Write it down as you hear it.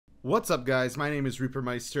What's up, guys? My name is Reaper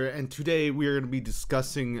Meister, and today we are going to be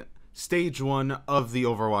discussing Stage 1 of the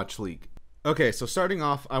Overwatch League. Okay, so starting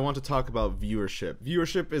off, I want to talk about viewership.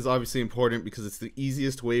 Viewership is obviously important because it's the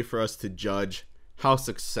easiest way for us to judge how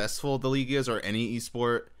successful the league is, or any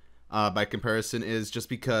esport by comparison is, just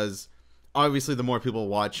because obviously the more people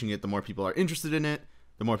watching it, the more people are interested in it,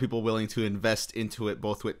 the more people willing to invest into it,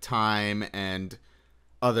 both with time and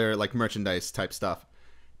other like merchandise type stuff.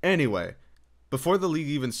 Anyway, before the league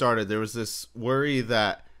even started, there was this worry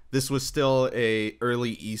that this was still a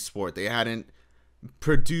early esport. They hadn't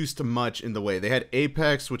produced much in the way. They had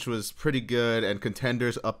Apex, which was pretty good, and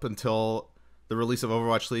Contenders up until the release of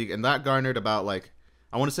Overwatch League, and that garnered about, like,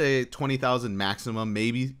 I want to say 20,000 maximum,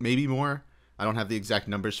 maybe more. I don't have the exact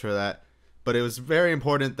numbers for that. But it was very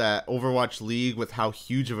important that Overwatch League, with how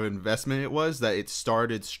huge of an investment it was, that it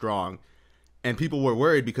started strong. And people were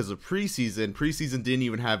worried because of preseason. Preseason didn't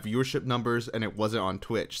even have viewership numbers, and it wasn't on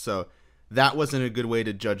Twitch. So that wasn't a good way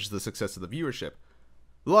to judge the success of the viewership.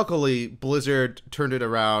 Luckily, Blizzard turned it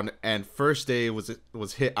around, and first day was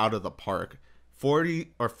hit out of the park.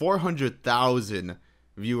 400,000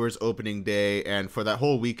 viewers opening day, and for that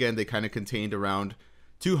whole weekend, they kind of contained around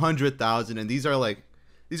 200,000. And these are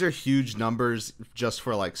huge numbers just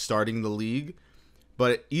for like starting the league.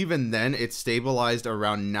 But even then, it stabilized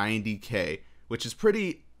around 90K, which is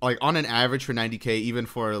pretty, like, on an average for 90K, even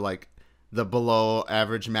for like the below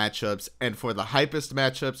average matchups. And for the hypest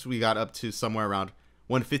matchups, we got up to somewhere around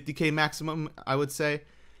 150K maximum, I would say.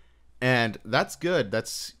 And that's good.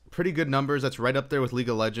 That's pretty good numbers. That's right up there with League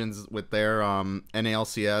of Legends, with their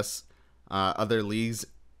NALCS. Other leagues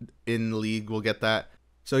in the league will get that.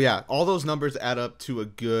 So yeah, all those numbers add up to a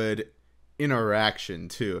good interaction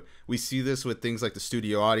too. We see this with things like the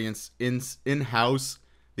studio audience. In-house,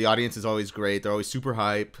 the audience is always great. They're always super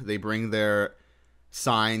hype. They bring their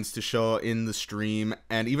signs to show in the stream,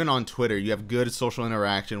 and even on Twitter, you have good social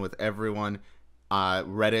interaction with everyone.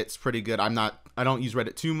 Reddit's pretty good. I don't use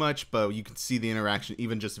Reddit too much, but you can see the interaction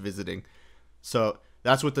even just visiting. So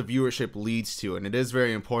that's what the viewership leads to, and it is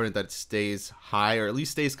very important that it stays high, or at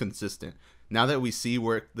least stays consistent. Now that we see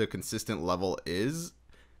where the consistent level is,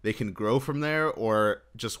 they can grow from there or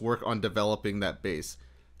just work on developing that base.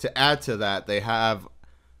 To add to that, they're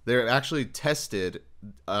actually tested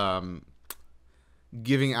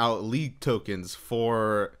giving out league tokens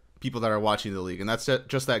for people that are watching the league, and that's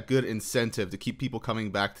just that good incentive to keep people coming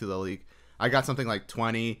back to the league. I got something like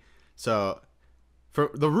 20. So for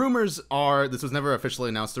the rumors are, this was never officially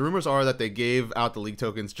announced, the rumors are that they gave out the league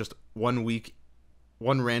tokens just one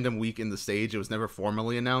random week in the stage. It was never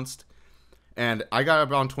formally announced. And I got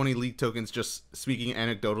around 20 league tokens, just speaking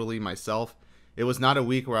anecdotally myself. It was not a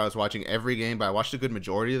week where I was watching every game, but I watched a good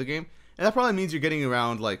majority of the game. And that probably means you're getting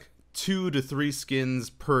around like 2 to 3 skins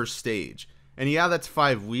per stage. And yeah, that's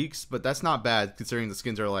 5 weeks, but that's not bad considering the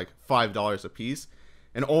skins are like $5 a piece.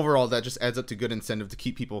 And overall, that just adds up to good incentive to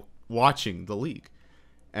keep people watching the league.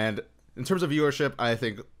 And in terms of viewership, I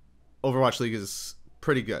think Overwatch League is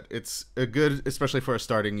pretty good. It's a good, especially for a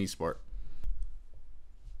starting esport.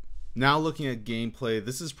 Now looking at gameplay,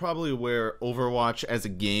 this is probably where Overwatch as a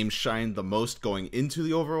game shined the most going into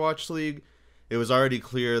the Overwatch League. It was already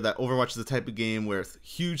clear that Overwatch is the type of game with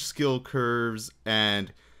huge skill curves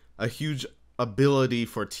and a huge ability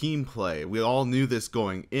for team play. We all knew this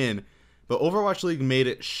going in, but Overwatch League made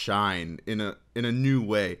it shine in a new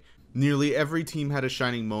way. Nearly every team had a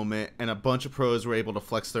shining moment, and a bunch of pros were able to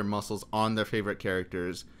flex their muscles on their favorite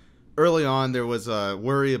characters. Early on, there was a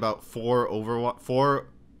worry about 4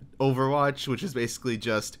 Overwatch, which is basically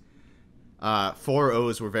just 4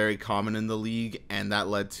 O's were very common in the league, and that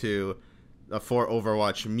led to a 4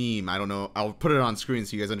 Overwatch meme. I don't know, I'll put it on screen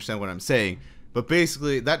so you guys understand what I'm saying. But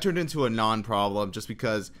basically, that turned into a non-problem just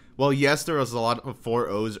because, well, yes, there was a lot of 4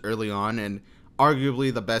 O's early on, and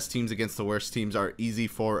arguably the best teams against the worst teams are easy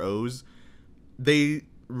 4 O's. They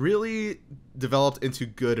really developed into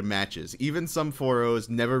good matches. Even some 4 O's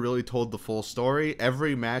never really told the full story.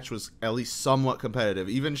 Every match was at least somewhat competitive.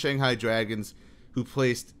 Even Shanghai Dragons, who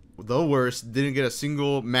placed the worst, didn't get a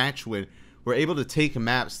single match win, were able to take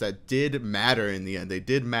maps that did matter in the end. They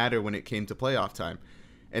did matter when it came to playoff time.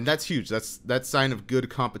 And that's huge. That's sign of good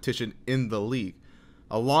competition in the league.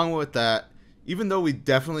 Along with that, even though we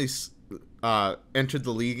definitely entered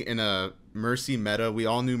the league in a Mercy meta, we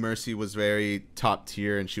all knew Mercy was very top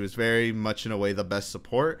tier and she was very much in a way the best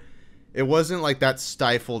support. It wasn't like that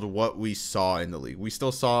stifled what we saw in the league. We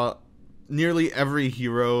still saw nearly every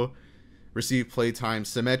hero receive playtime.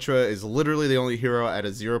 Symmetra is literally the only hero at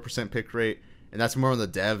a 0% pick rate, and that's more on the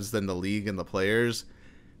devs than the league and the players.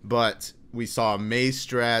 But we saw Mei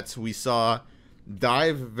strats, we saw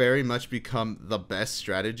Dive very much become the best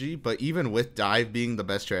strategy, but even with dive being the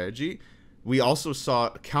best strategy, we also saw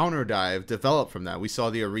counter dive develop from that. We saw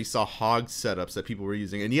the Orisa hog setups that people were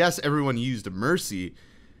using. And yes, everyone used Mercy,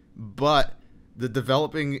 but the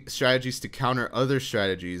developing strategies to counter other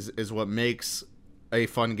strategies is what makes a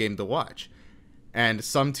fun game to watch. And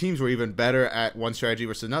some teams were even better at one strategy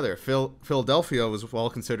versus another. Philadelphia was well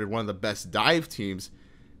considered one of the best dive teams.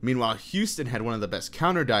 Meanwhile, Houston had one of the best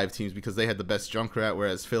counter dive teams because they had the best Junkrat,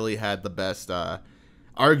 whereas Philly had the best,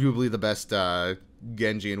 arguably the best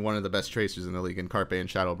Genji and one of the best tracers in the league in Carpe and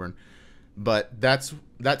Shadowburn. But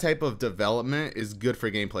that type of development is good for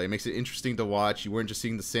gameplay. It makes it interesting to watch. You weren't just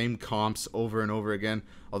seeing the same comps over and over again,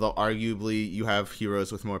 although arguably you have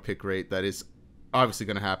heroes with more pick rate. That is obviously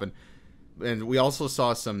going to happen. And we also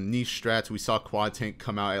saw some niche strats. We saw Quad Tank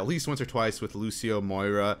come out at least once or twice with Lucio,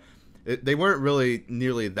 Moira. They weren't really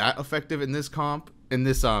nearly that effective in this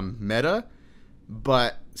meta,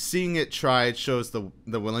 but seeing it tried shows the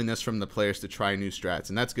willingness from the players to try new strats,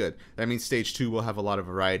 and that's good. That means Stage 2 will have a lot of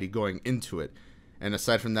variety going into it. And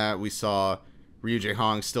aside from that, we saw Ryu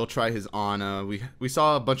Hong still try his Ana. We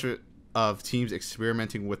saw a bunch of teams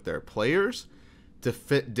experimenting with their players to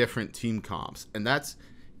fit different team comps, and that's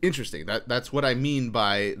interesting. That's what I mean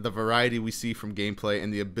by the variety we see from gameplay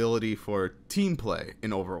and the ability for team play in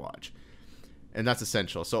Overwatch. And that's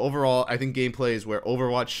essential. So overall, I think gameplay is where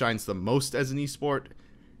Overwatch shines the most as an esport,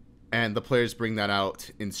 and the players bring that out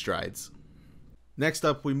in strides. Next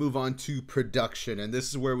up, we move on to production, and this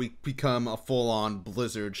is where we become a full-on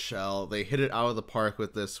Blizzard shell. They hit it out of the park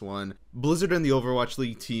with this one. Blizzard and the Overwatch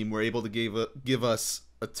League team were able to give us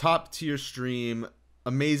a top-tier stream,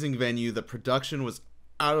 amazing venue. The production was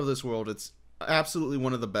out of this world. It's absolutely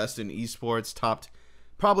one of the best in esports, topped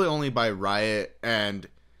probably only by Riot and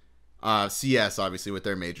CS, obviously, with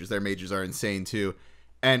their majors. Their majors are insane too.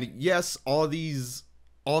 And yes, all the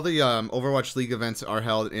Overwatch League events are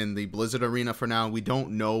held in the Blizzard Arena for now. We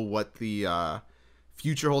don't know what the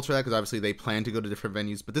future holds for that, because obviously they plan to go to different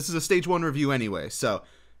venues. But this is a Stage 1 review anyway. So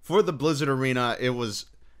for the Blizzard Arena, it was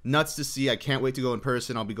nuts to see. I can't wait to go in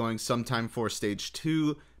person. I'll be going sometime for Stage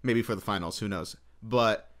 2, maybe for the finals, who knows.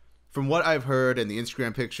 But from what I've heard and the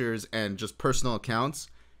Instagram pictures and just personal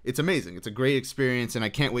accounts, it's amazing. It's a great experience, and I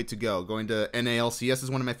can't wait to go. Going to NALCS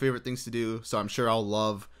is one of my favorite things to do, so I'm sure I'll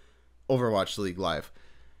love Overwatch League live.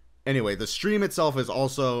 Anyway, the stream itself is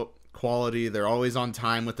also quality. They're always on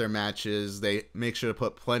time with their matches. They make sure to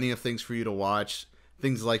put plenty of things for you to watch.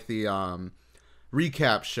 Things like the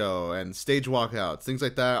recap show and stage walkouts. Things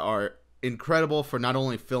like that are incredible for not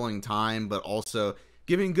only filling time, but also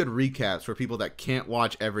giving good recaps for people that can't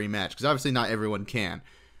watch every match, because obviously not everyone can,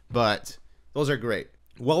 but those are great.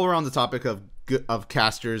 While we're on the topic of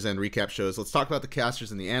casters and recap shows, let's talk about the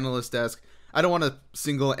casters and the analyst desk. I don't want to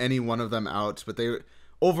single any one of them out, but they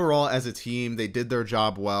overall as a team, they did their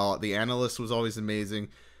job well. The analyst was always amazing.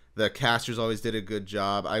 The casters always did a good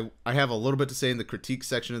job. I have a little bit to say in the critique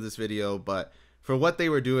section of this video, but for what they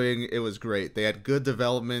were doing, it was great. They had good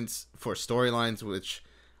developments for storylines, which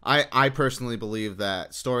I personally believe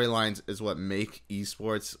that storylines is what make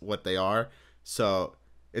esports what they are. So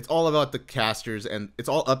it's all about the casters, and it's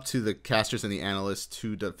all up to the casters and the analysts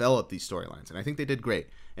to develop these storylines. And I think they did great.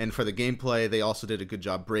 And for the gameplay, they also did a good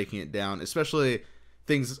job breaking it down, especially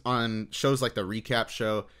things on shows like the recap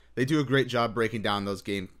show. They do a great job breaking down the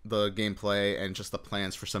gameplay and just the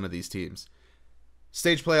plans for some of these teams.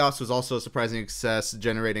 Stage playoffs was also a surprising success,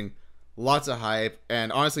 generating lots of hype,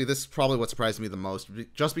 and honestly, this is probably what surprised me the most,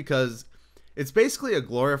 just because it's basically a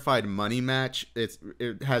glorified money match.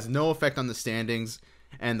 It has no effect on the standings,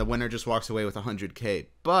 and the winner just walks away with 100K.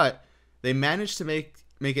 But they managed to make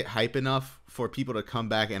it hype enough for people to come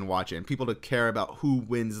back and watch it, and people to care about who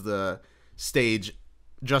wins the stage,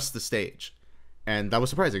 just the stage. And that was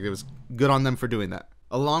surprising. It was good on them for doing that.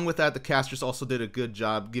 Along with that, the casters also did a good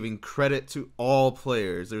job giving credit to all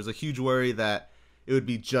players. There's a huge worry that it would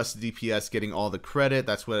be just DPS getting all the credit.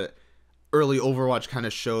 That's what early Overwatch kind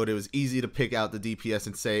of showed. It was easy to pick out the DPS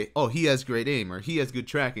and say, oh, he has great aim, or he has good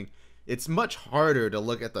tracking. It's much harder to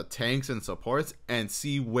look at the tanks and supports and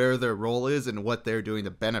see where their role is and what they're doing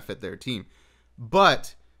to benefit their team.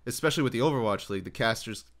 But, especially with the Overwatch League, the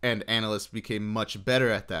casters and analysts became much better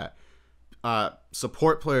at that.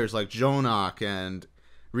 Support players like Jonok and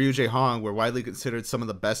Ryu Hong were widely considered some of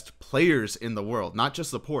the best players in the world. Not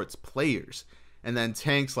just supports, players. And then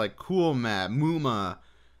tanks like Coolmat, Muma,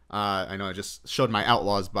 I know I just showed my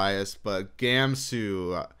Outlaws bias, but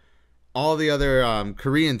Gamsu, all the other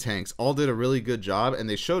Korean tanks all did a really good job, and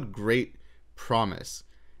they showed great promise.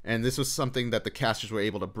 And this was something that the casters were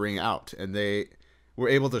able to bring out, and they were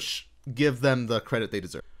able to give them the credit they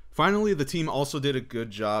deserve. Finally, the team also did a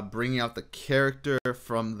good job bringing out the character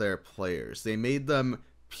from their players. They made them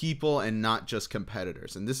people and not just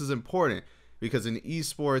competitors. And this is important because in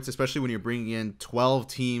esports, especially when you're bringing in 12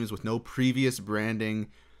 teams with no previous branding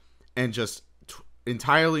and just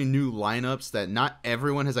entirely new lineups that not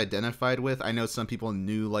everyone has identified with. I know some people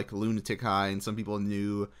knew like Lunatic High and some people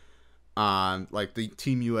knew like the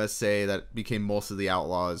Team USA that became most of the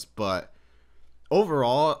Outlaws, but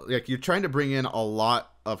overall, like, you're trying to bring in a lot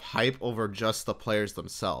of hype over just the players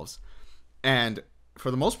themselves. And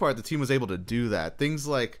for the most part, the team was able to do that. Things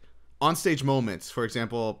like on-stage moments, for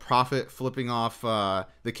example, Prophet flipping off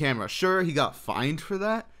the camera. Sure, he got fined for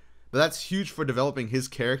that, but that's huge for developing his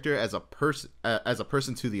character as a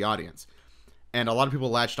person to the audience. And a lot of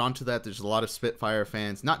people latched onto that. There's a lot of Spitfire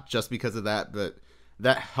fans, not just because of that, but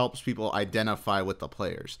that helps people identify with the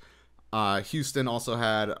players. Houston also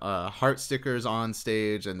had heart stickers on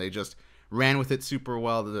stage, and they just ran with it super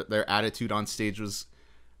well. Their attitude on stage was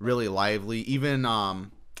really lively. Even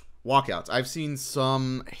walkouts. I've seen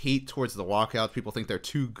some hate towards the walkouts. People think they're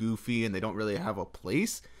too goofy and they don't really have a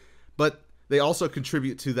place. But they also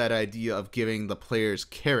contribute to that idea of giving the players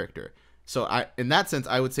character. So in that sense,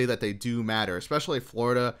 I would say that they do matter, especially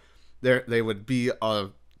Florida. They would be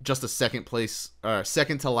just a second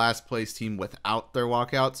to last place team without their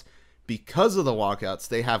walkouts. Because of the walkouts,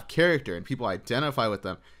 they have character and people identify with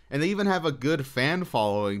them. And they even have a good fan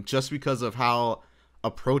following just because of how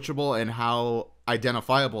approachable and how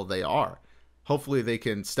identifiable they are. Hopefully they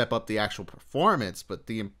can step up the actual performance, but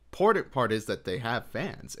the important part is that they have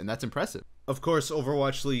fans, and that's impressive. Of course,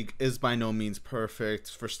 Overwatch League is by no means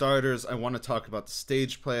perfect. For starters, I want to talk about the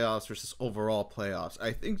stage playoffs versus overall playoffs.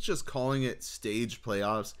 I think just calling it stage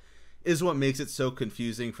playoffs is what makes it so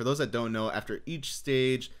confusing. For those that don't know, after each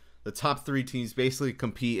stage, the top 3 teams basically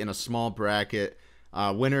compete in a small bracket.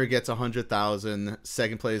 Winner gets 100,000.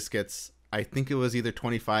 Second place gets, I think it was either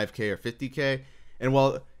 25K or 50K. And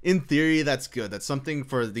while in theory that's good, that's something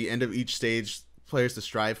for the end of each stage players to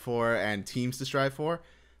strive for and teams to strive for,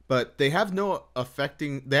 but they have no effect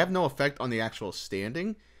on the actual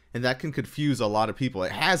standing, and that can confuse a lot of people.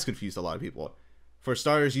 It has confused a lot of people. For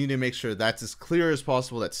starters, you need to make sure that's as clear as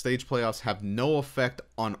possible that stage playoffs have no effect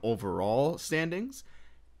on overall standings.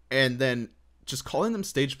 And then just calling them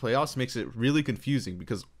stage playoffs makes it really confusing,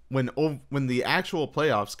 because when the actual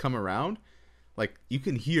playoffs come around, like, you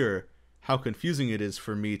can hear how confusing it is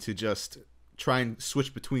for me to just try and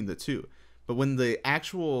switch between the two. But when the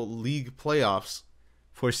actual league playoffs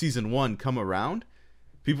for season 1 come around,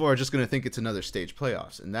 people are just going to think it's another stage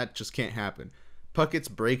playoffs, and that just can't happen. Puckett's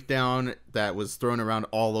breakdown that was thrown around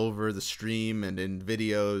all over the stream and in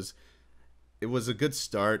videos, it was a good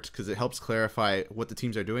start because it helps clarify what the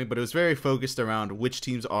teams are doing, but it was very focused around which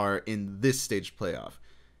teams are in this stage playoff.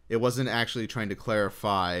 It wasn't actually trying to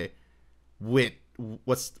clarify what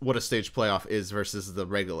a stage playoff is versus the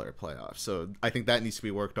regular playoff. So I think that needs to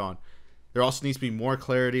be worked on. There also needs to be more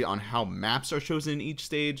clarity on how maps are chosen in each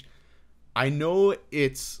stage. I know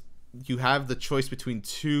you have the choice between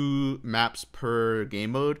 2 maps per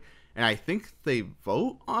game mode, and I think they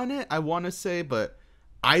vote on it, I want to say, but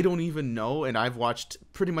I don't even know, and I've watched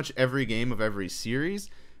pretty much every game of every series,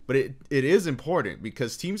 but it is important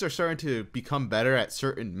because teams are starting to become better at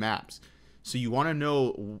certain maps. So you want to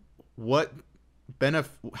know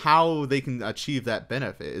how they can achieve that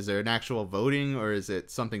benefit. Is there an actual voting, or is it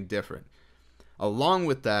something different? Along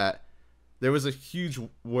with that, there was a huge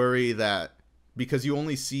worry that because you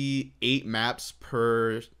only see 8 maps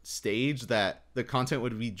per stage, that the content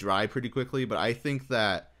would be dry pretty quickly. But I think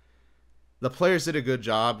that the players did a good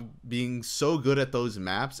job being so good at those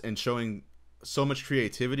maps and showing so much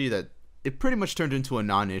creativity that it pretty much turned into a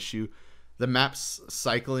non-issue. The maps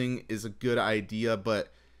cycling is a good idea,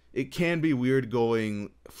 but it can be weird going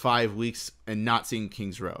 5 weeks and not seeing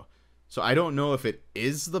Kings Row. So I don't know if it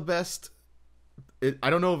is the best. I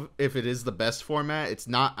don't know if it is the best format. It's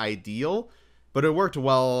not ideal, but it worked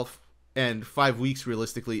well, and 5 weeks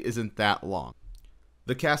realistically isn't that long.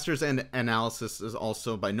 The casters and analysis is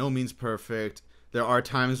also by no means perfect. There are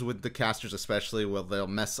times with the casters especially where they'll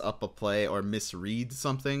mess up a play or misread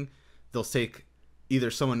something. They'll take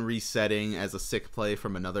either someone resetting as a sick play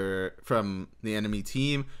from the enemy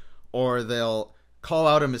team, or they'll call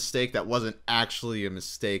out a mistake that wasn't actually a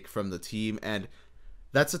mistake from the team. And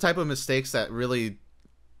that's the type of mistakes that really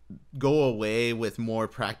go away with more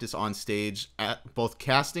practice on stage at both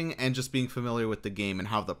casting and just being familiar with the game and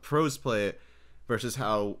how the pros play it versus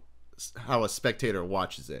how a spectator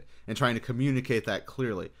watches it, and trying to communicate that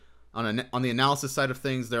clearly. On the analysis side of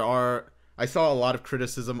things, I saw a lot of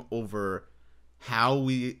criticism over how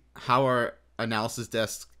our analysis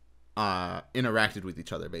desk interacted with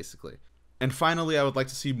each other, basically. And finally, I would like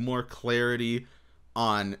to see more clarity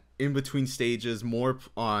on in between stages, more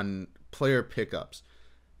on player pickups.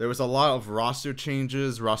 There was a lot of roster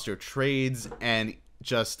changes, roster trades, and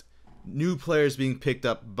just new players being picked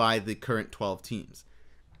up by the current 12 teams.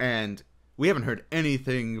 And we haven't heard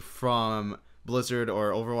anything from Blizzard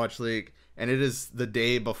or Overwatch League, and it is the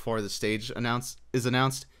day before the stage is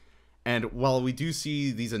announced. And while we do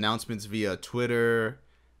see these announcements via Twitter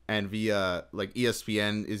and via, like,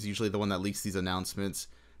 ESPN is usually the one that leaks these announcements,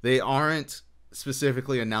 they aren't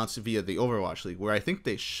specifically announced via the Overwatch League, where I think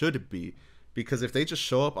they should be, because if they just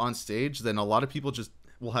show up on stage, then a lot of people just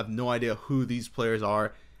will have no idea who these players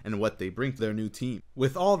are and what they bring to their new team.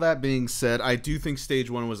 With all that being said, I do think Stage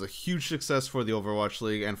 1 was a huge success for the Overwatch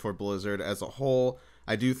League and for Blizzard as a whole.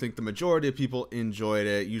 I do think the majority of people enjoyed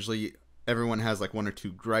it. Usually everyone has like one or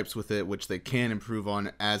two gripes with it, which they can improve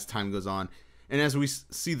on as time goes on. And as we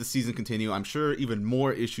see the season continue, I'm sure even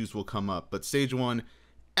more issues will come up. But Stage 1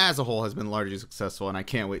 as a whole has been largely successful, and I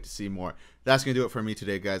can't wait to see more. That's going to do it for me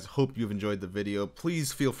today, guys. Hope you've enjoyed the video.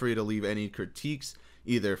 Please feel free to leave any critiques,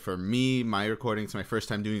 either for me, my recording. It's my first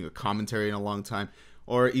time doing a commentary in a long time,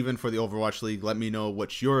 or even for the Overwatch League. Let me know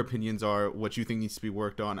what your opinions are, what you think needs to be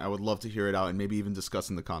worked on. I would love to hear it out and maybe even discuss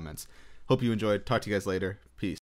in the comments. Hope you enjoyed. Talk to you guys later. Peace.